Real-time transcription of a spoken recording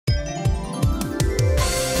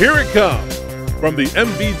Here it comes from the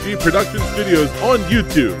MVG Production Studios on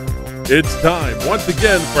YouTube. It's time once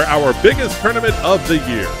again for our biggest tournament of the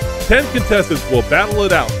year. 10 contestants will battle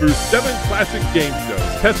it out through 7 classic game shows,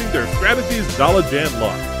 testing their strategies, knowledge, and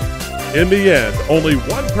luck. In the end, only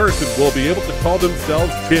one person will be able to call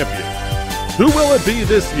themselves champion. Who will it be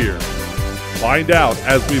this year? Find out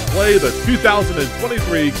as we play the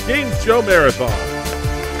 2023 Game Show Marathon.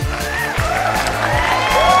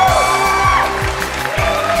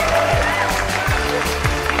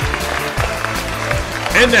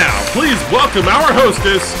 And now, please welcome our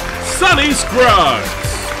hostess, Sunny Scruggs.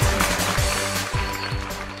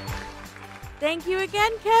 Thank you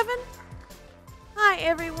again, Kevin. Hi,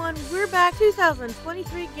 everyone. We're back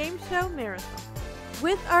 2023 Game Show Marathon.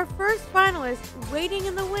 With our first finalist waiting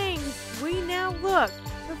in the wings, we now look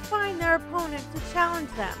to find their opponent to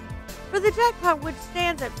challenge them for the jackpot, which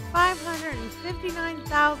stands at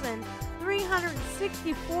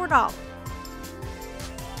 $559,364.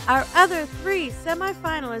 Our other 3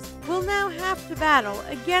 semi-finalists will now have to battle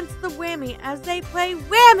against the Whammy as they play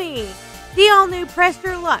Whammy, the all-new Press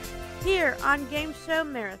Your Luck, here on Game Show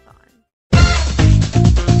Marathon.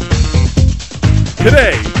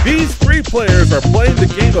 Today, these 3 players are playing the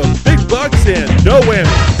game of Big Bucks and No Whammy.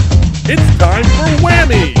 It's time for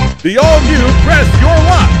Whammy, the all-new Press Your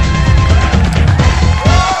Luck.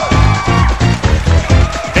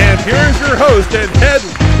 And here's your host and head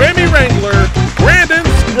Whammy Wrangler, Brandon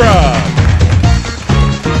Scruggs.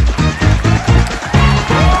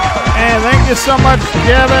 And thank you so much,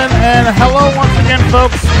 Kevin. And hello once again,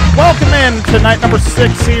 folks. Welcome in to night number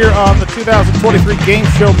 6 here on the 2023 Game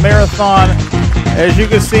Show Marathon. As you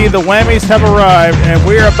can see, the Whammies have arrived, and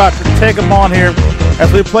we are about to take them on here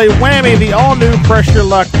as we play Whammy, the all-new Press Your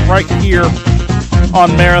Luck, right here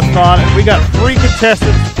on Marathon. And we got 3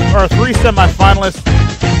 contestants, or 3 semifinalists,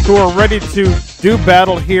 who are ready to do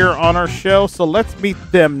battle here on our show. So let's meet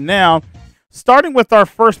them now. Starting with our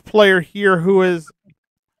first player here, who is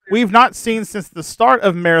we've not seen since the start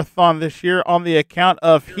of Marathon this year, on the account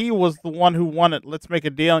of he was the one who won it. Let's Make a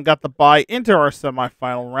Deal and got the bye into our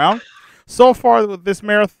semifinal round. So far with this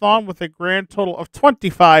marathon, with a grand total of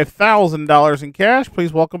 $25,000 in cash,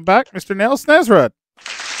 please welcome back Mr. Nels Nesrud.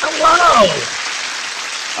 Hello.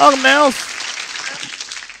 Oh, Nels.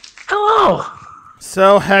 Hello.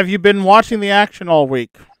 So, have you been watching the action all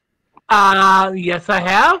week? Yes, I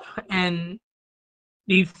have. And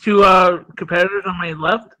these 2 competitors on my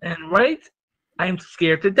left and right, I'm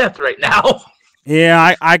scared to death right now.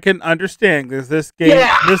 Yeah, I can understand, because this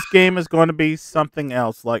game is going to be something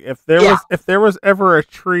else. Like if there was ever a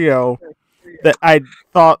trio that I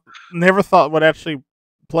never thought would actually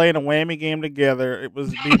play in a Whammy game together, it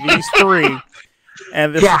was these 3,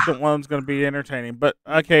 and this one's going to be entertaining. But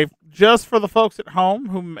okay, just for the folks at home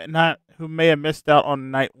who may have missed out on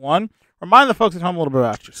night 1, remind the folks at home a little bit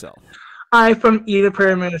about yourself. I'm from Eden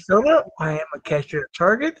Prairie, Minnesota. I am a catcher at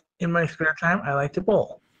Target. In my spare time, I like to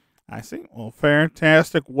bowl. I see. Well,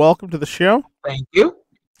 fantastic. Welcome to the show. Thank you.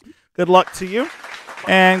 Good luck to you.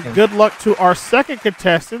 And good luck to our second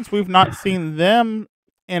contestants. We've not seen them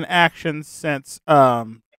in action since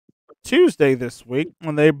Tuesday this week,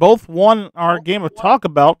 when they both won our game of Talk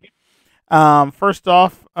About. First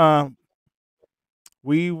off,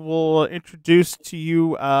 we will introduce to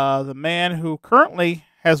you the man who currently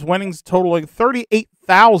has winnings totaling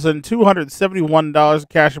 $38,271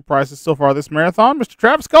 cash and prizes so far this marathon, Mr.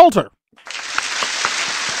 Travis Coulter.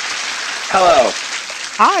 Hello.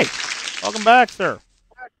 Hi. Welcome back, sir.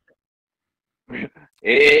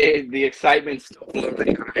 The excitement's still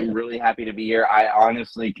building. I'm really happy to be here. I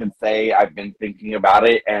honestly can say I've been thinking about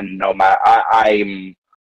it, and no matter, I'm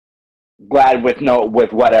glad with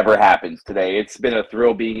whatever happens today. It's been a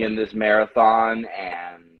thrill being in this marathon,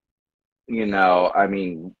 and I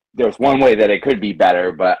mean, there's one way that it could be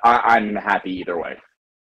better, but I'm happy either way.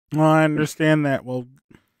 Well, I understand that. Well,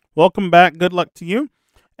 welcome back. Good luck to you.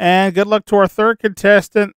 And good luck to our third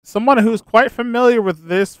contestant, someone who's quite familiar with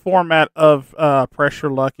this format of Press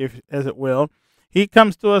Your Luck, as it will. He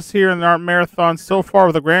comes to us here in our marathon so far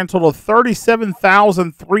with a grand total of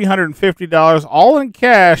 $37,350, all in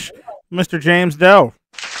cash, Mr. James Doe.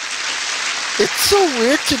 It's so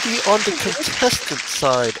weird to be on the contestant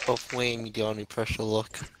side of Whammy, the only Press Your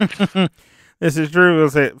Luck. This is true.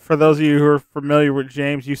 For those of you who are familiar with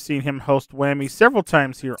James, you've seen him host Whammy several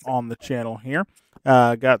times here on the channel here.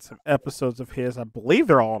 Got some episodes of his. I believe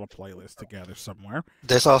they're all on a playlist together somewhere.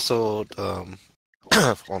 There's also on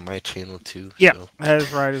my channel too. Yeah, so. that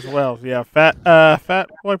is right as well. Yeah, Fat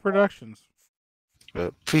Boy Productions.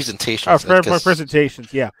 Presentations. Oh, Fat Boy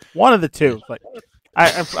Presentations. Yeah, one of the two. Like,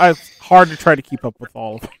 it's hard to try to keep up with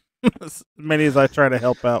all of them. as many as I try to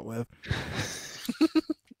help out with.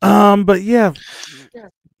 But yeah,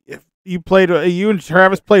 if you and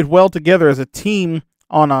Travis played well together as a team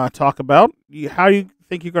on Talk About. How do you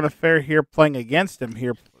think you're going to fare here playing against him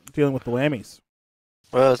here, dealing with the whammies?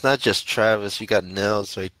 Well, it's not just Travis. You got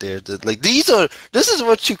Nels right there. Like this is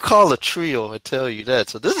what you call a trio. I tell you that.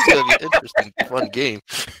 So this is gonna be an interesting, fun game.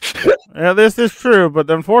 Yeah, this is true,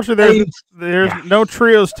 but unfortunately, there's no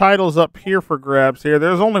trios titles up here for grabs. Here,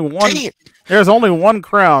 there's only one. There's only one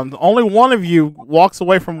crown. Only one of you walks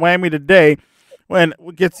away from Whammy today, when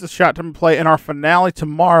gets a shot to play in our finale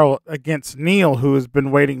tomorrow against Neil, who has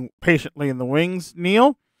been waiting patiently in the wings.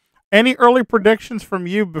 Neil, any early predictions from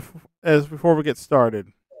you before we get started?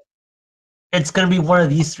 It's going to be one of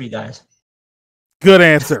these three guys. Good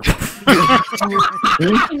answer.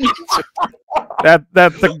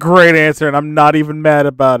 That's a great answer, and I'm not even mad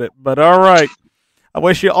about it. But all right. I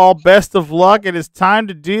wish you all best of luck. It is time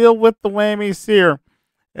to deal with the whammies here.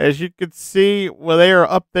 As you can see, well, they are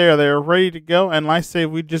up there. They are ready to go. And I say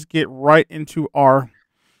we just get right into our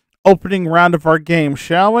opening round of our game,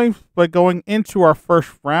 shall we? By going into our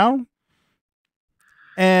first round.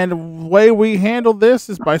 And the way we handle this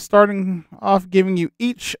is by starting off giving you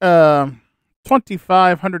each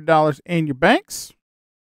 $2,500 in your banks.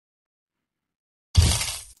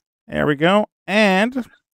 There we go. And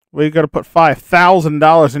we got to put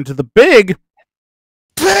 $5,000 into the big.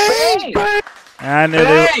 Bang! I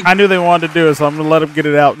knew they wanted to do it, so I'm going to let them get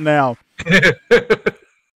it out now.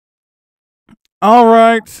 All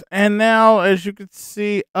right, and now, as you can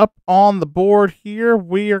see up on the board here,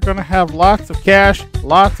 we are going to have lots of cash,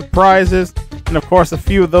 lots of prizes, and of course a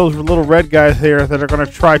few of those little red guys here that are going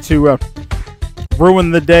to try to ruin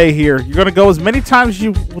the day here. You're going to go as many times as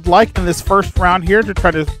you would like in this first round here to try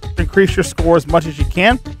to increase your score as much as you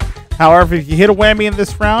can. However, if you hit a whammy in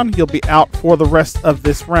this round, you'll be out for the rest of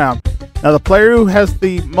this round. Now, the player who has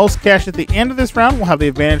the most cash at the end of this round will have the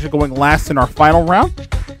advantage of going last in our final round.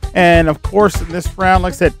 And, of course, in this round,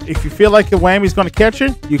 like I said, if you feel like a whammy is going to catch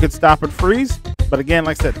you, you can stop at freeze. But again,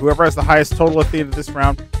 like I said, whoever has the highest total at the end of this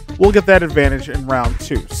round will get that advantage in round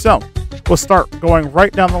 2. So, we'll start going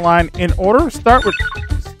right down the line in order. Start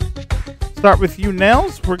with you,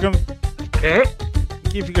 Nels. We're going to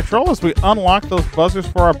keep you control as we unlock those buzzers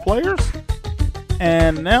for our players.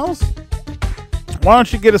 And, Nels, why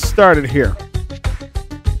don't you get us started here?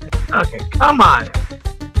 Okay, come on.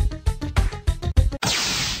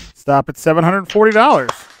 Stop at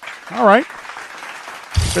 $740. All right.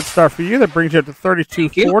 Good start for you. That brings you up to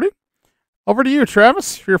 $3,240. Over to you,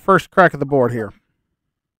 Travis, for your first crack at the board here.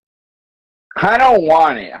 I don't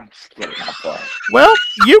want it. I'm just kidding. I'll play.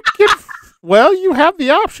 Well, you have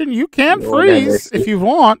the option. You can freeze if you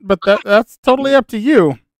want, but that's totally up to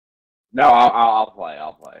you. No, I'll play.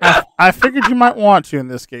 I'll play. I figured you might want to in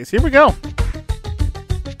this case. Here we go.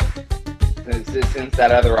 Since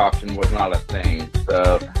that other option was not a thing.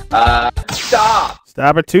 So, stop.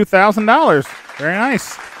 Stop at $2,000. Very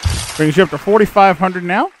nice. Brings you up to $4,500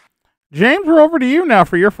 now. James, we're over to you now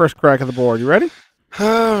for your first crack of the board. You ready?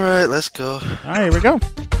 All right, let's go. All right, here we go.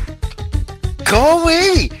 Go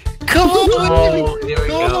away! Go away! Oh, here we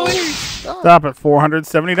Go go. away! Stop at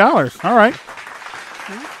 $470. All right.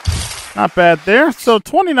 Not bad there. So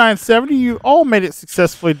 $29.70. You all made it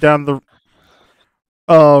successfully down the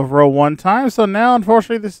row one time. So now,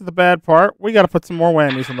 unfortunately, this is the bad part. We got to put some more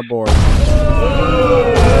whammies on the board.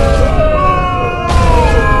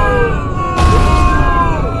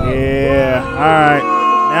 Yeah. All right.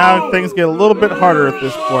 Now things get a little bit harder at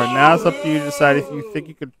this point. Now it's up to you to decide if you think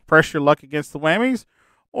you could press your luck against the whammies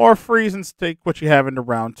or freeze and take what you have into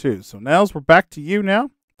round 2. So, Nels, we're back to you now.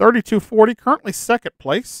 $3,240, currently second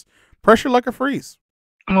place. Press your luck or freeze.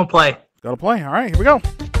 I'm going to play. Got to play. All right, here we go.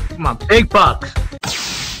 Come on, big bucks.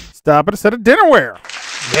 Stop at a set of dinnerware.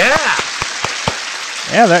 Yeah.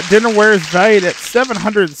 Yeah, that dinnerware is valued at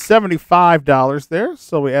 $775 there.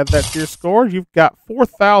 So we add that to your score. You've got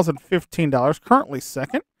 $4,015, currently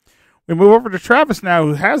second. We move over to Travis now,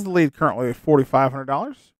 who has the lead currently at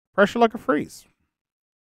 $4,500. Press your luck or freeze.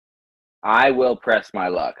 I will press my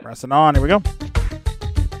luck. Pressing on. Here we go.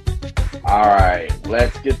 All right,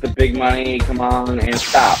 let's get the big money. Come on, and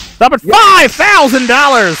stop. Stop at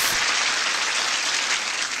 $5,000.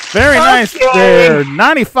 Very nice there.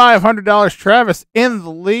 $9,500. Travis in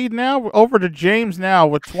the lead now. Over to James now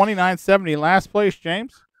with $29.70. Last place,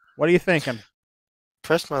 James. What are you thinking?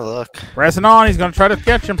 Press my luck. Pressing on. He's going to try to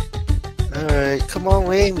catch him. All right, come on,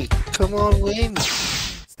 Whammy. Come on, Whammy.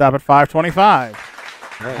 Stop at $525.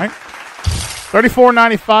 All right.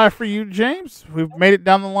 $34.95 for you, James. We've made it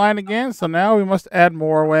down the line again, so now we must add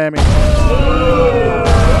more whammy.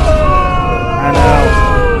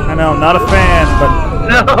 I no, not a fan, but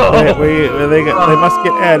No. they must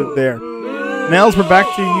get added there. Nels, we're back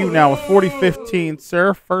to you now with 40-15,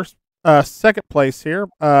 sir. Second place here.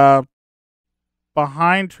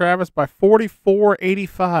 Behind Travis by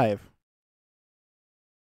 44-85.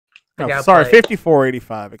 No, sorry,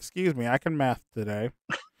 54-85. Excuse me, I can math today.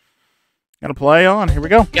 Gonna play on. Here we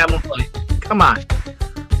go. Yeah, I'm gonna play. Come on.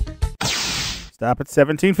 Stop at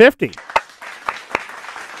 1750.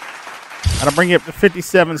 That'll bring you up to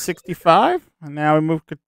 5765. And now we move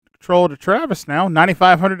control to Travis now.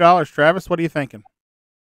 $9,500. Travis, what are you thinking?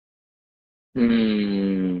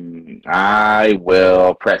 I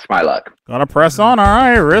will press my luck. Gonna press on. All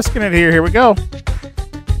right, risking it here. Here we go.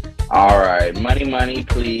 All right, money,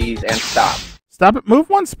 please, and stop. Stop it. Move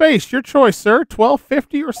one space. Your choice, sir.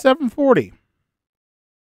 1250 or 740.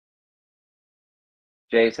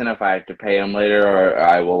 Jason, if I have to pay him later, or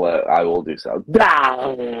I will do so.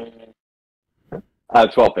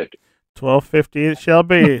 1250. 1250 it shall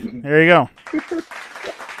be. There you go.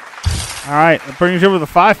 All right, that brings you over the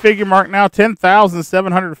five-figure mark now,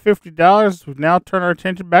 $10,750. We've now turned our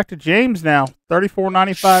attention back to James now.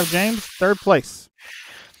 $34.95, James, third place.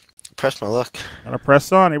 Press my luck. Gotta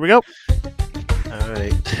press on. Here we go. All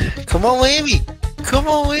right. Come on, Whammy. Come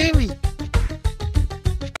on, Whammy.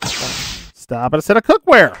 Stop at a set of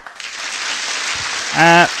cookware.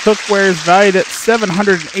 Cookware is valued at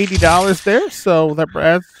 $780 there, so that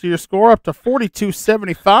adds to your score up to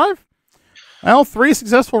 $42.75. Well, 3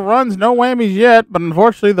 successful runs, no whammies yet, but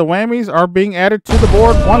unfortunately the whammies are being added to the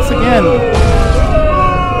board once again.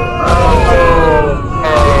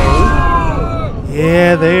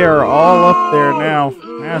 Yeah, they are all up there now.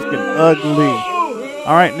 That's getting ugly.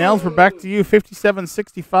 All right, Nels, we're back to you.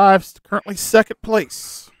 57.65, currently second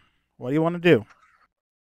place. What do you want to do?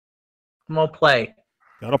 I'm gonna play.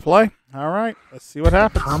 Gotta play. All right, let's see what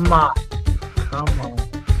happens. Come on.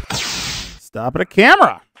 Stop at a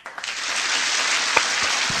camera.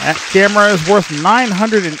 That camera is worth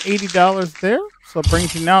 $980 there, so it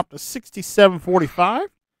brings you now up to $67.45.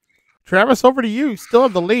 Travis, over to you. You still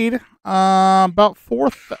have the lead. About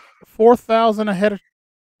 4,000 ahead of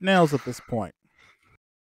Nails at this point.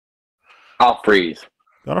 I'll freeze.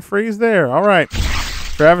 Gonna freeze there. All right.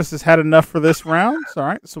 Travis has had enough for this round. All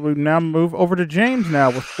right, so we now move over to James now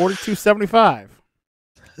with 42.75.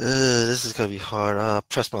 This is gonna be hard.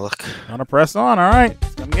 Press my luck. Gonna press on. All right,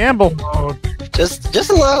 it's gonna gamble. Just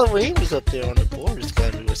a lot of whammies up there on the board. It's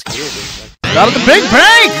kind of scary. Got it, the big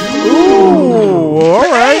bank. Ooh, all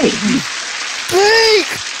right. Bank.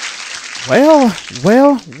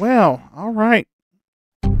 Well. All right.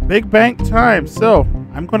 Big bank time. So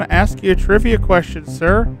I'm going to ask you a trivia question,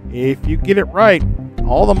 sir. If you get it right,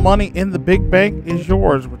 all the money in the big bank is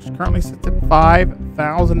yours, which currently sits at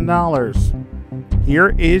 $5,000.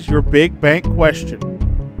 Here is your big bank question.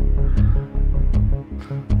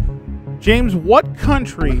 James, what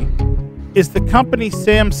country is the company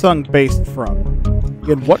Samsung based from?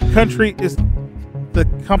 Again, what country is the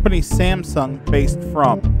company Samsung based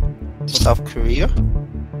from? South Korea.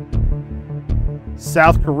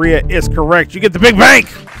 South Korea is correct. You get the big bank.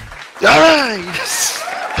 All right.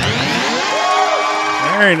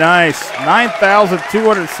 Very nice.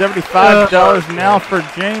 $9,275 now for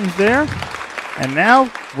James there. And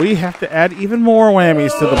now we have to add even more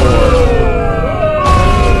whammies to the board.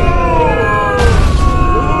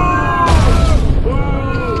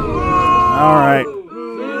 All right.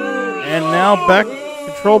 And now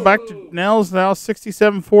control back to Nels now,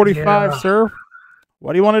 67.45, sir.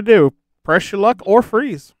 What do you want to do? Press your luck or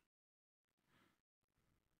freeze?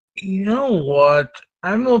 You know what?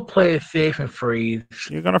 I'm going to play it safe and freeze.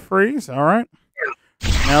 You're going to freeze? All right.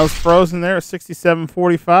 Nels frozen there at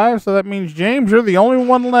 67.45, so that means, James, you're the only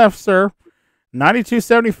one left, sir.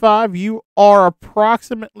 92.75. You are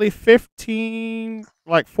approximately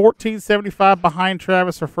 14.75 behind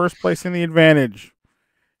Travis for first place in the advantage.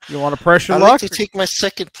 You want to press your luck? I'd like to take my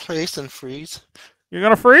second place and freeze. You're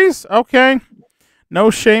going to freeze? Okay. No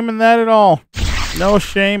shame in that at all. No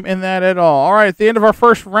shame in that at all. All right, at the end of our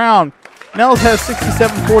first round, Nels has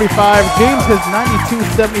 67.45. James has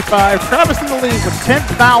 92.75. Travis in the lead with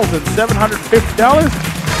 $10,750.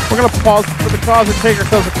 We're going to pause for the cause and take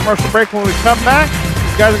ourselves a commercial break. When we come back,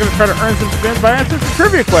 these guys are going to try to earn some spins by answering some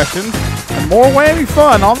trivia questions. And more whammy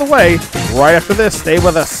fun on the way right after this. Stay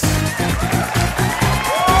with us.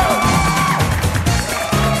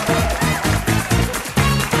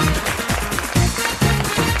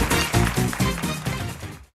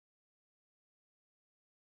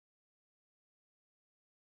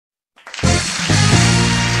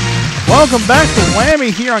 Welcome back to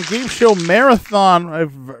Whammy here on Game Show Marathon. A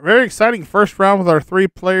very exciting first round with our three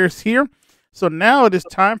players here. So now it is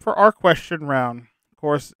time for our question round. Of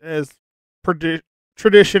course, as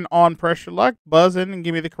tradition on Pressure Luck, buzz in and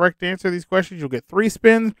give me the correct answer to these questions. You'll get 3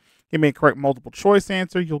 spins. Give me a correct multiple choice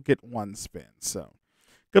answer. You'll get 1 spin. So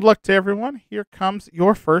good luck to everyone. Here comes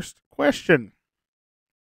your first question.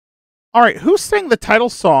 All right, who sang the title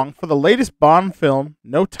song for the latest Bond film,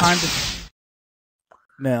 No Time to...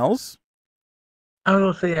 Nels? I'm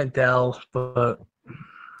going to say Adele, but...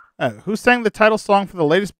 Who sang the title song for the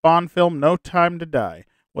latest Bond film, No Time to Die?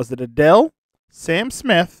 Was it Adele, Sam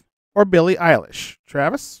Smith, or Billie Eilish?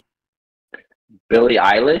 Travis? Billie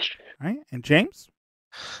Eilish? All right, and James?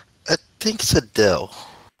 I think it's Adele.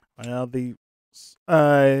 Well, the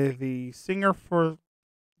singer for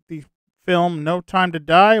the film No Time to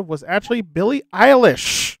Die was actually Billie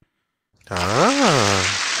Eilish.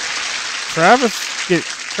 Ah.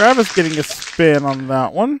 Travis getting a spin on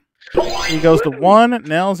that one. He goes to 1.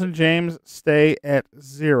 Nels and James stay at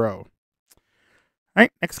 0. All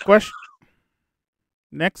right, next question.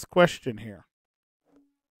 Next question here.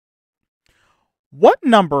 What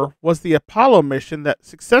number was the Apollo mission that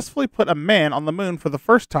successfully put a man on the moon for the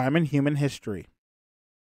first time in human history?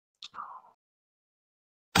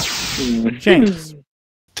 James. I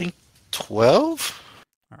think 12?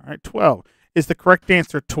 All right, 12. Is the correct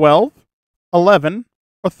answer 12, 11,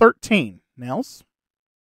 or 13? Nels?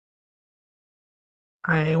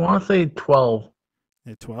 I want to say 12.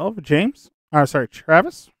 12. James? Sorry,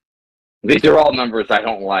 Travis? These are all numbers I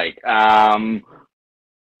don't like. Oh,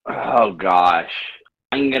 gosh.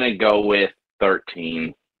 I'm going to go with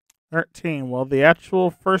 13. 13. Well, the actual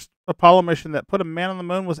first Apollo mission that put a man on the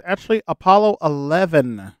moon was actually Apollo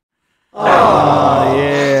 11. Oh,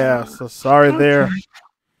 yeah. So sorry there. All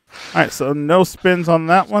right, so no spins on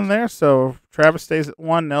that one there. So Travis stays at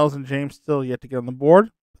 1. Nels and James still yet to get on the board.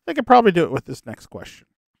 They could probably do it with this next question.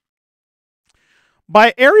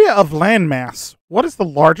 By area of landmass, what is the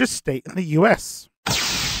largest state in the U.S.?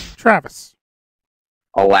 Travis.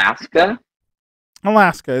 Alaska?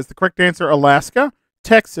 Alaska. Is the correct answer Alaska,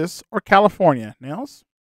 Texas, or California? Nels?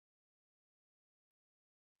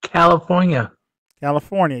 California.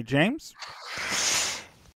 California. James?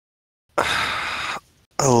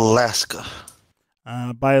 Alaska.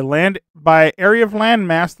 By area of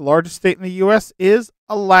landmass, the largest state in the U.S. is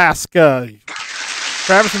Alaska.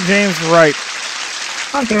 Travis and James are right.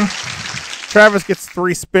 Okay. Travis gets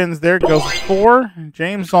 3 spins there. Goes 4.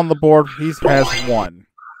 James on the board. He has 1.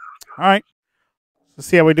 All right. Let's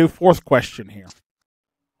see how we do. 4th question here.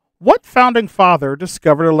 What founding father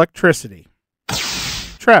discovered electricity?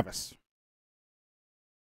 Travis.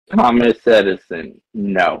 Thomas Edison.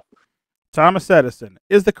 No. Thomas Edison.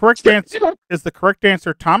 Is the correct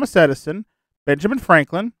answer Thomas Edison, Benjamin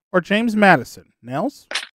Franklin, or James Madison? Nels?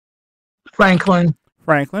 Franklin.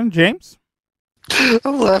 Franklin. James?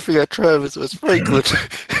 I'm laughing at Travis. It was Franklin.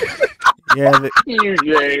 Yeah.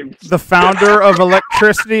 James. The founder of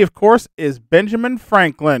electricity, of course, is Benjamin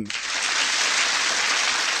Franklin.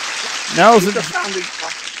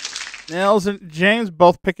 Nels and James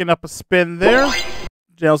both picking up a spin there.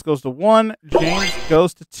 Nels goes to 1. James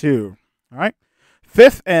goes to 2. All right.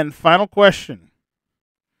 5th and final question.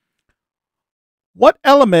 What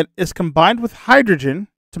element is combined with hydrogen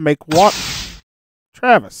to make water?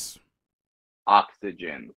 Travis.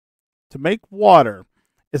 Oxygen. To make water.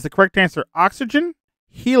 Is the correct answer oxygen,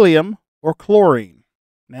 helium, or chlorine?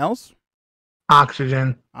 Nels?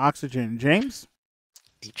 Oxygen. Oxygen. James?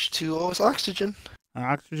 H2O is oxygen.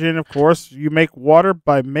 Oxygen, of course. You make water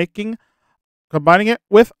by combining it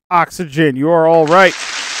with oxygen. You are all right.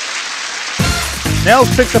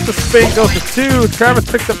 Nels picks up the spin, goes to 2. Travis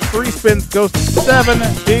picks up 3 spins, goes to 7.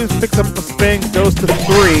 James picks up the spin, goes to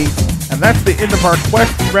 3. And that's the end of our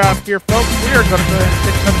question round here, folks. We are going to go ahead and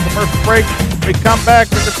take another commercial break. When we come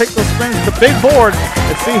back, we're going to take those spins to the big board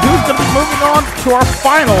and see who's going to be moving on to our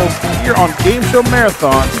finals here on Game Show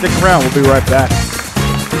Marathon. Stick around. We'll be right back.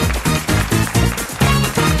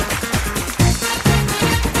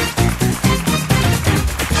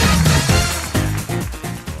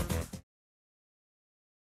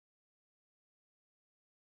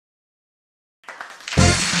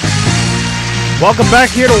 Welcome back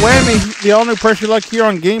here to Whammy, the all-new Pressure Luck here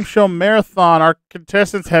on Game Show Marathon. Our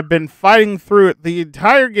contestants have been fighting through it the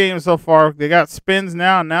entire game so far. They got spins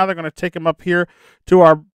now, and now they're going to take them up here to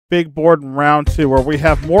our big board in round 2, where we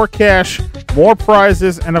have more cash, more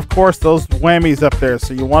prizes, and of course those whammies up there.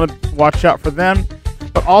 So you want to watch out for them.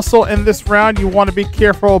 But also in this round, you want to be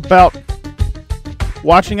careful about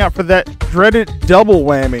watching out for that dreaded double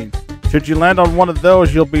whammy. Should you land on one of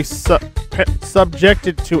those, you'll be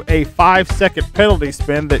subjected to a 5-second penalty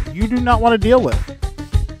spin that you do not want to deal with,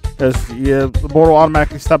 because the board will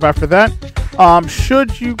automatically stop after that.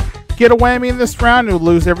 Should you get a whammy in this round, you'll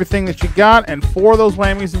lose everything that you got, and 4 of those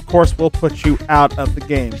whammies, of course, will put you out of the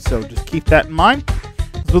game. So just keep that in mind.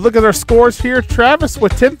 As we look at our scores here, Travis,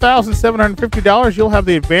 with $10,750, you'll have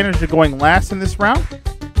the advantage of going last in this round.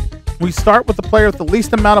 We start with the player with the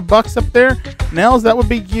least amount of bucks up there. Nels, that would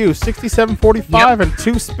be you. $67.45 and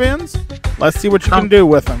 2 spins. Let's see what you can do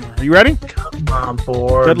with them. Are you ready? Come on,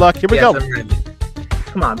 board. Good luck. Here we go. I'm ready.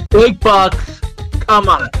 Come on, big bucks. Come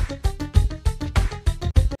on.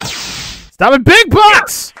 Stop it, big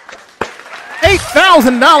bucks!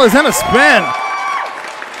 $8,000 and a spin.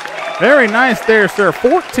 Very nice there, sir.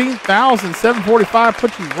 $14,745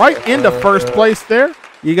 puts you right into first place there.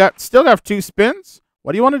 You still have 2 spins.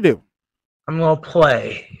 What do you want to do? I'm gonna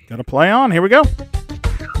play. Gonna play on. Here we go.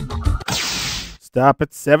 Stop at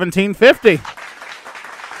 $17.50.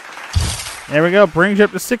 There we go. Brings you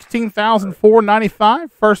up to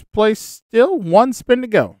 $16,495. First place still. 1 spin to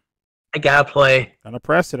go. I gotta play. Gonna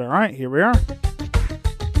press it. All right, here we are.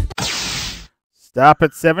 Stop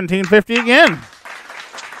at $17.50 again.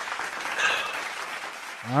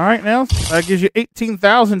 All right, now that gives you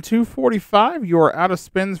 $18,245. You are out of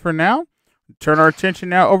spins for now. Turn our attention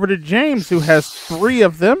now over to James, who has 3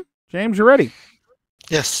 of them. James, you ready?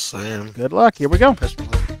 Yes, I am. Good luck. Here we go.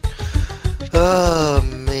 Oh,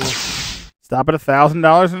 man. Stop at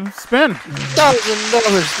 $1,000 and spin.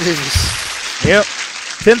 $1,000, baby. Yep.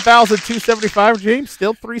 $10,275, James.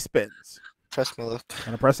 Still 3 spins. Press my luck.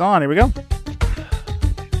 Gonna press on. Here we go.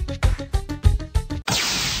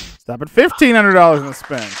 Stop at $1,500 in the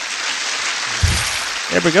spin.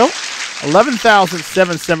 There we go.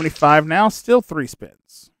 $11,775 now. Still 3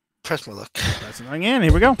 spins. Press my luck. Pressing again.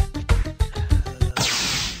 Here we go.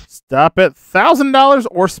 Stop at $1,000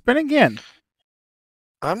 or spin again.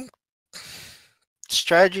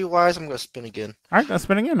 Strategy-wise, I'm going to spin again. All right, gonna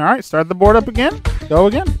spin again. All right, start the board up again. Go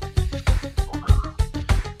again.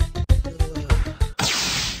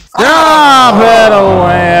 Stop at a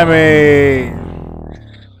whammy.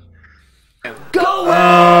 Go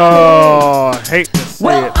Oh, I hate to see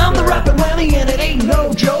well, it. I'm the rapper Whammy and it ain't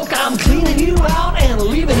no joke. I'm cleaning you out and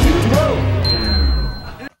leaving you broke.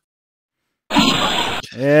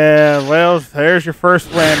 Yeah, well, there's your first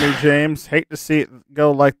whammy, James. Hate to see it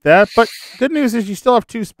go like that, but good news is you still have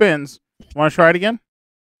 2 spins. Want to try it again?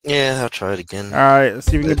 Yeah, I'll try it again. All right, let's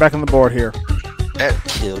see if we can get back on the board here. That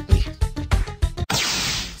killed me.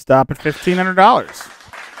 Stop at $1,500.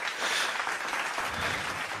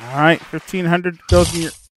 All right, $1,500 goes in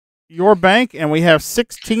your bank, and we have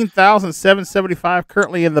 $16,775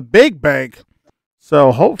 currently in the big bank.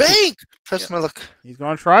 So hopefully, Bank! Press my luck. he's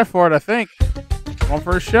going to try for it, I think. One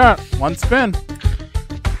for a shot. 1 spin.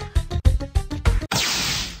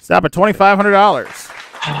 Stop at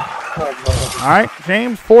 $2,500. All right,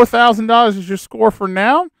 James, $4,000 is your score for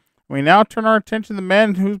now. We now turn our attention to the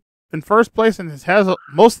man who's in first place and has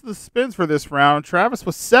most of the spins for this round. Travis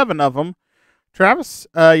with 7 of them. Travis,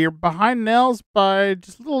 you're behind Nels by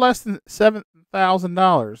just a little less than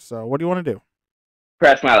 $7,000. So what do you want to do?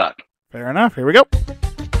 Press my luck. Fair enough. Here we go.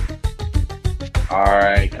 All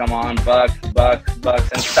right, come on, bucks,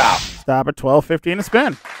 and stop. Stop at $12.50 and a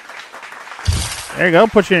spin. There you go.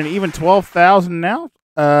 Put you in an even $12,000 now.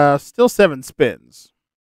 Still 7 spins.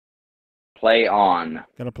 Play on.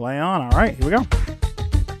 Gonna play on. All right, here we go.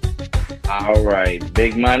 All right,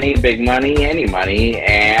 big money, any money,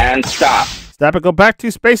 and stop. Stop it. Go back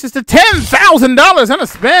 2 spaces to $10,000 and a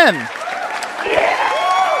spin.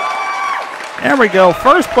 There we go.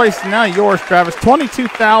 First place is now yours, Travis.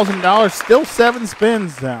 $22,000. Still 7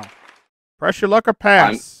 spins now. Press your luck or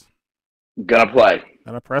pass. I'm gonna play.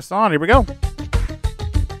 Gonna press on. Here we go.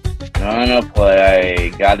 Gonna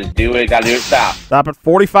play. Gotta do it. Stop. Stop at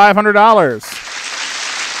 $4,500.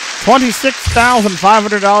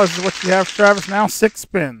 $26,500 is what you have, Travis. Now 6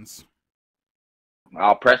 spins.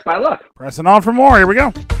 I'll press my luck. Pressing on for more. Here we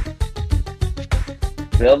go.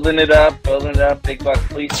 Building it up. Big bucks,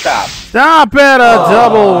 please stop. Stop at a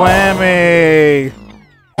double whammy.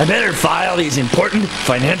 I better file these important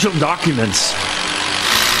financial documents.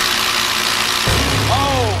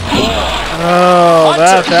 Oh,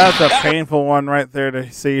 that's a painful one right there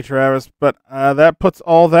to see, Travis. But that puts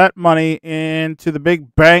all that money into the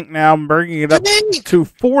big bank now, bringing it up to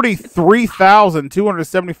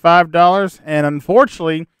 $43,275. And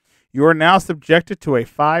unfortunately, you are now subjected to a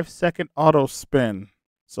 5-second auto spin.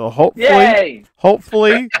 So hopefully,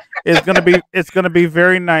 it's gonna be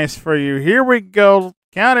very nice for you. Here we go.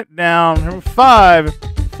 Count it down. 5,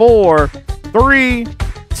 4, 3,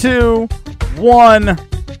 2, 1.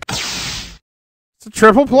 It's a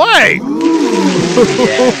triple play.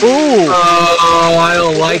 Oh, I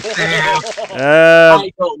don't like that.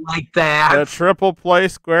 I don't like that. The triple play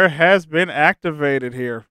square has been activated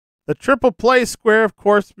here. The triple play square, of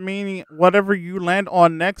course, meaning whatever you land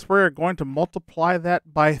on next, we're going to multiply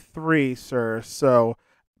that by 3, sir. So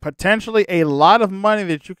potentially a lot of money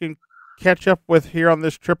that you can catch up with here on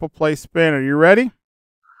this triple play spin. Are you ready?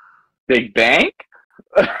 Big bank?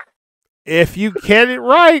 If you get it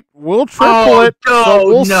right, we'll triple it. So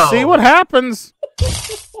we'll see what happens.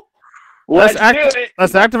 Let's do it.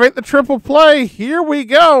 Let's activate the triple play. Here we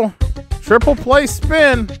go. Triple play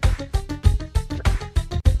spin.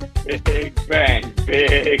 Big bang.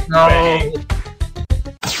 Big bang.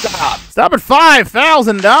 Stop. Stop at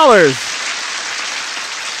 $5,000.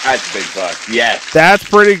 That's big bucks. Yes. That's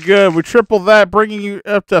pretty good. We tripled that, bringing you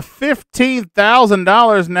up to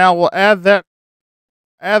 $15,000 now. We'll add that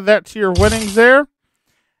to your winnings there.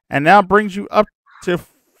 And now brings you up to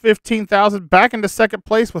 $15,000 back into second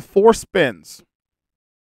place with 4 spins.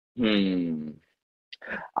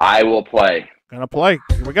 I will play. Gonna play.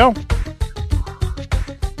 Here we go.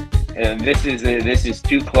 This is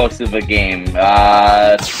too close of a game.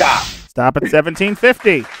 Stop. Stop at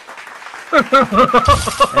 $1,750.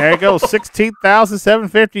 There you go.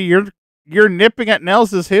 $16,750. You're nipping at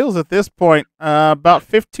Nels' heels at this point. About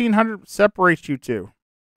 $1,500 separates you two.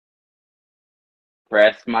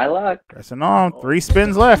 Press my luck. Pressing on. 3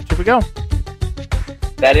 spins left. Here we go.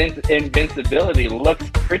 That invincibility looks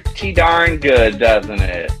pretty darn good, doesn't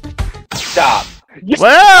it? Stop.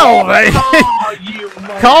 Well, they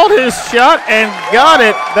called his shot and got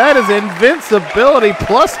it. That is invincibility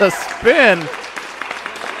plus a spin.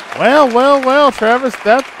 Well, Travis,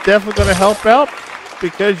 that's definitely going to help out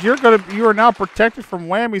because you are now protected from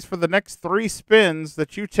whammies for the next 3 spins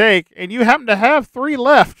that you take, and you happen to have 3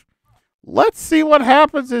 left. Let's see what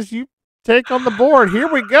happens as you take on the board.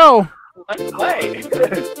 Here we go. Let's play.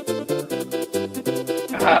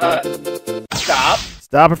 Stop.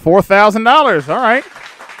 Stop at $4,000. All right.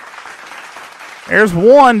 There's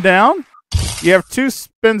 1 down. You have 2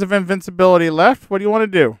 spins of invincibility left. What do you want to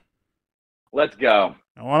do? Let's go.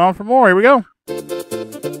 Going on for more. Here we go.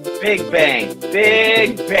 Big bang,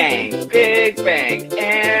 big bang, big bang,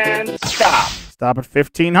 and stop. Stop at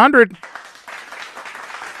 $1,500.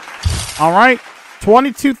 All right.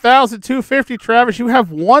 $22,250, Travis. You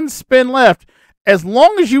have 1 spin left. As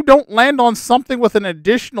long as you don't land on something with an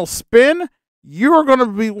additional spin, you're going to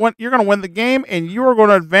win the game, and you are going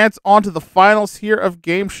to advance on to the finals here of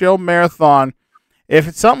Game Show Marathon. If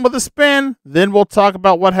it's something with a spin, then we'll talk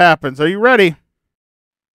about what happens. Are you ready?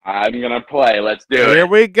 I'm going to play. Let's do it. Here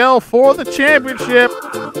we go for the championship.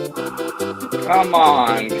 Come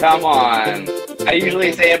on, come on. I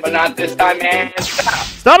usually say it, but not this time, man. Stop.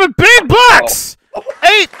 Stop it, big bucks!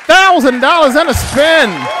 $8,000 and a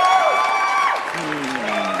spin.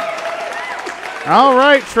 All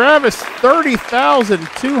right, Travis,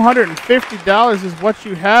 $30,250 is what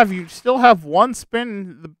you have. You still have 1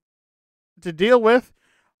 spin to deal with.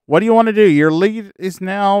 What do you want to do? Your lead is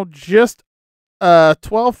now just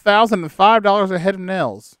 $12,005 ahead of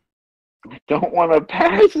Nels. I don't want to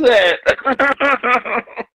pass it.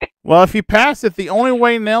 Well, if you pass it, the only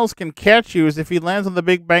way Nels can catch you is if he lands on the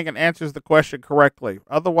big bank and answers the question correctly.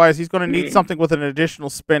 Otherwise, he's going to need something with an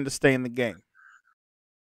additional spin to stay in the game.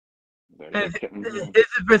 His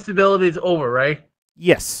invincibility is over, right?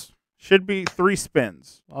 Yes. Should be 3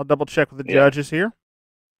 spins. I'll double check with the judges here.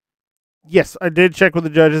 Yes, I did check with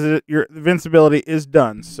the judges. Your invincibility is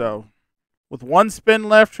done. So, with 1 spin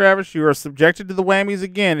left, Travis, you are subjected to the whammies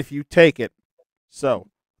again if you take it. So,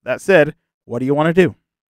 that said, what do you want to do?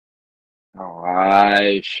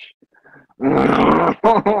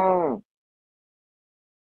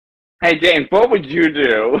 Hey, James, what would you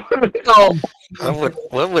do?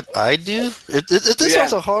 What would I do? If this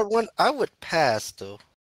was a hard one, I would pass, though.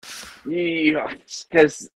 Yeah,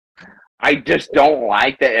 because I just don't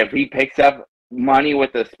like that if he picks up money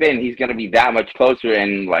with a spin, he's going to be that much closer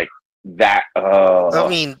and, like, that. I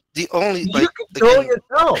mean, the only... You control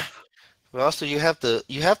yourself. But also, you have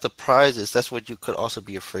the prizes. That's what you could also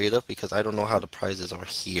be afraid of because I don't know how the prizes are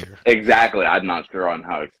here. Exactly. I'm not sure on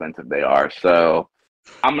how expensive they are, so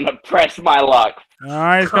I'm going to press my luck. All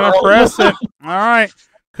right, he's going to press it. All right.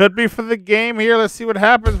 Could be for the game here. Let's see what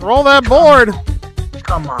happens. Roll that board.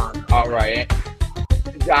 Come on. All right.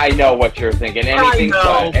 I know what you're thinking. Anything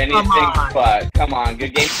but. Come on.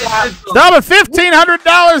 Good game. Stop at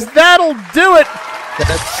 $1,500. That'll do it.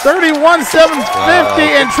 That's $31,750.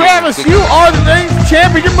 And Travis, you are the name's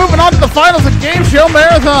champion. You're moving on to the finals of Game Show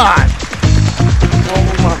Marathon. Oh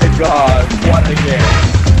my God. What a game.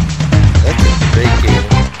 That's a great game.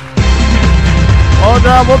 Hold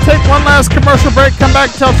on, we'll take one last commercial break, come back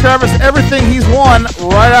and tell Travis everything he's won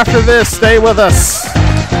right after this. Stay with us.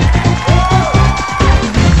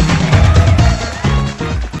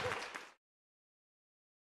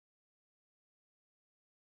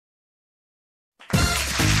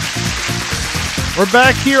 We're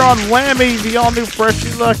back here on Whammy, the all-new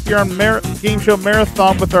Freshly Luck here on Game Show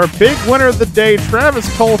Marathon with our big winner of the day, Travis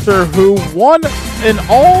Coulter, who won in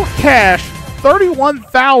all cash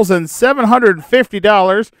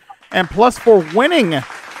 $31,750, and plus for winning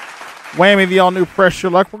Whammy, the all-new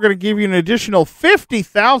Pressure Luck, we're going to give you an additional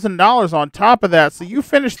 $50,000 on top of that. So you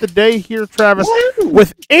finished the day here, Travis,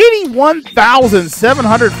 with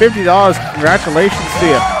 $81,750. Congratulations to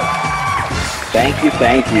you. Thank you.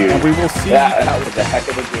 And we will see. That was a heck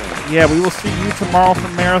of a game. Yeah, we will see you tomorrow for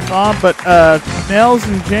Marathon. But Nels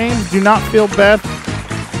and James, do not feel bad.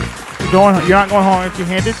 You're not going home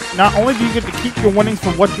empty-handed. Not only do you get to keep your winnings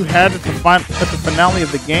from what you had at the finale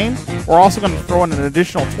of the game, we're also going to throw in an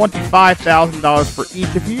additional $25,000 for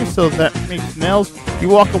each of you. So that makes Nels, you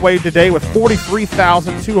walk away today with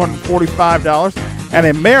 $43,245 and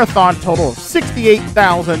a Marathon total of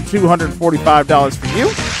 $68,245 for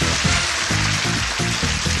you.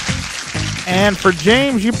 And for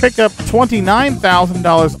James, you pick up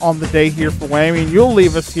 $29,000 on the day here for Whammy, and you'll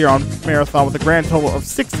leave us here on Marathon with a grand total of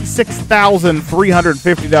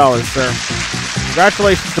 $66,350, sir.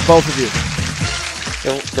 Congratulations to both of you.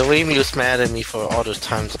 The Whammy was mad at me for all those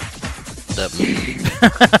times.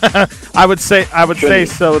 I would say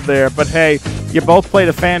so there, but hey, you both played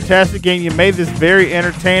a fantastic game. You made this very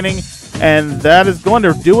entertaining. And that is going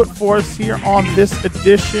to do it for us here on this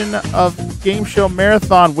edition of Game Show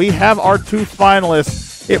Marathon. We have our two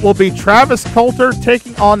finalists. It will be Travis Coulter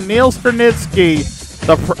taking on Neil Sternitsky,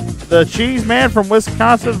 the cheese man from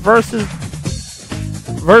Wisconsin versus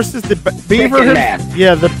the Beaver man.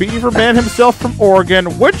 Yeah, the Beaver man himself from Oregon.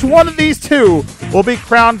 Which one of these two will be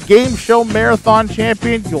crowned Game Show Marathon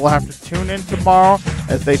champion? You'll have to tune in tomorrow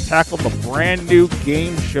as they tackle the brand new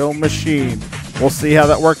Game Show machine. We'll see how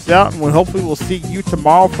that works out, and hopefully we'll see you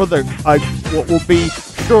tomorrow for the what will be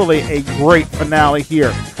surely a great finale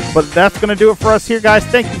here. But that's going to do it for us here, guys.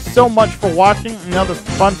 Thank you so much for watching another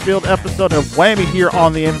fun-filled episode of Whammy here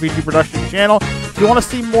on the MVG Production channel. If you want to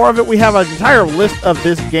see more of it, we have an entire list of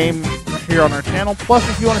this game here on our channel. Plus,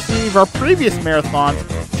 if you want to see any of our previous marathons,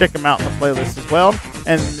 check them out in the playlist as well.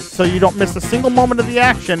 And so you don't miss a single moment of the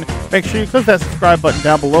action, make sure you click that subscribe button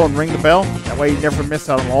down below and ring the bell. That way you never miss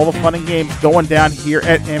out on all the fun and games going down here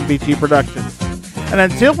at MVG Productions. And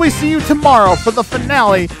until we see you tomorrow for the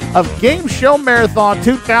finale of Game Show Marathon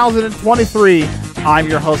 2023, I'm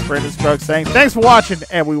your host, Brandon Scruggs, saying thanks for watching,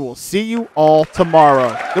 and we will see you all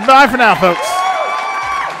tomorrow. Goodbye for now, folks.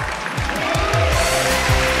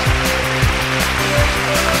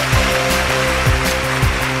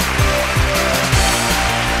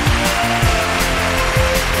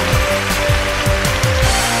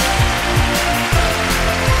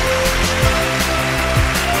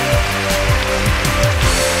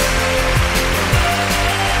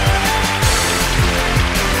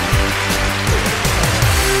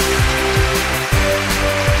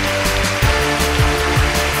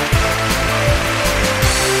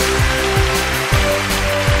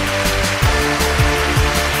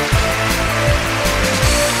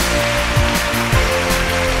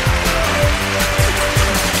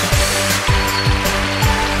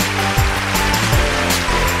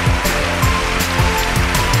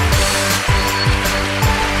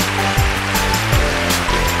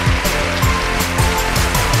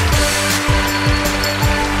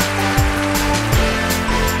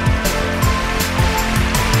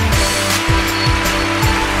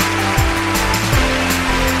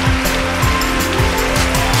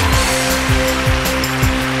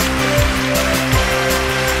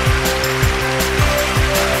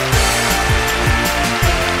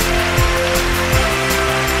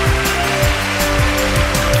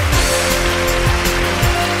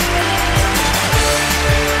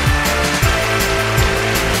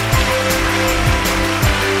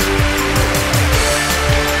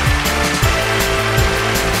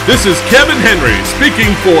 This is Kevin Henry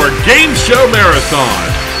speaking for Game Show Marathon.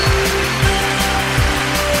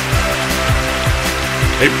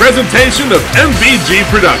 A presentation of MVG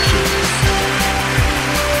Productions.